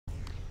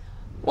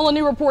Well, a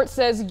new report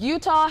says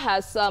Utah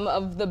has some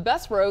of the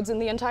best roads in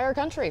the entire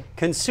country.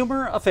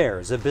 Consumer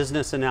Affairs, a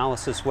business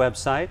analysis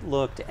website,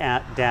 looked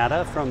at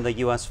data from the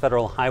U.S.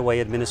 Federal Highway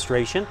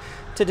Administration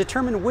to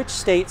determine which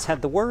states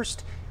had the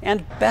worst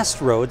and best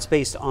roads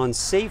based on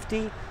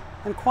safety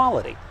and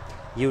quality.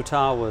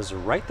 Utah was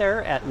right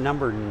there at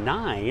number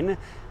 9.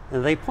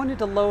 They pointed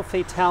to low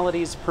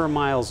fatalities per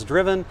miles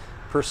driven,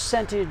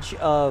 percentage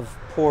of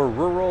poor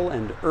rural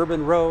and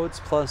urban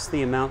roads, plus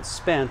the amount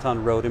spent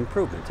on road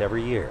improvement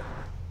every year.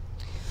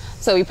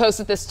 So we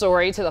posted this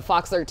story to the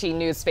Fox 13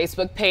 News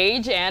Facebook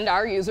page, and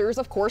our users,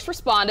 of course,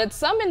 responded,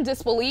 some in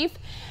disbelief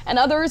and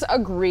others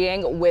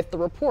agreeing with the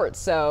report.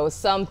 So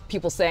some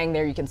people saying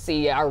there you can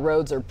see our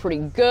roads are pretty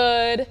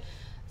good.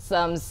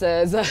 Some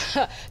says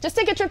just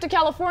take a trip to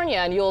California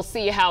and you'll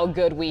see how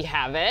good we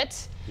have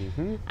it.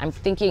 I'm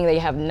thinking they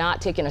have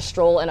not taken a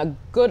stroll in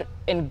good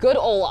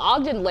old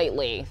Ogden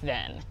lately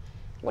then.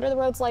 What are the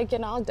roads like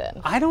in Ogden?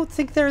 I don't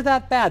think they're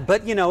that bad,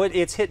 but you know,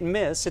 it's hit and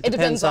miss. It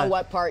depends on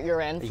what part you're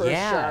in, for sure.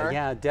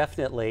 Yeah,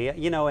 definitely.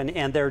 You know,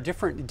 and there are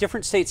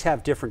different states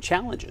have different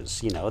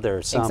challenges. You know, there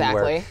are some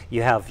where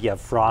you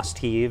have frost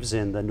heaves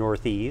in the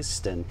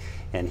Northeast, and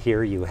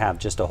here you have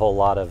just a whole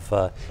lot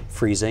of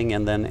freezing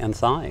and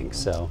thawing.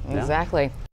 So exactly.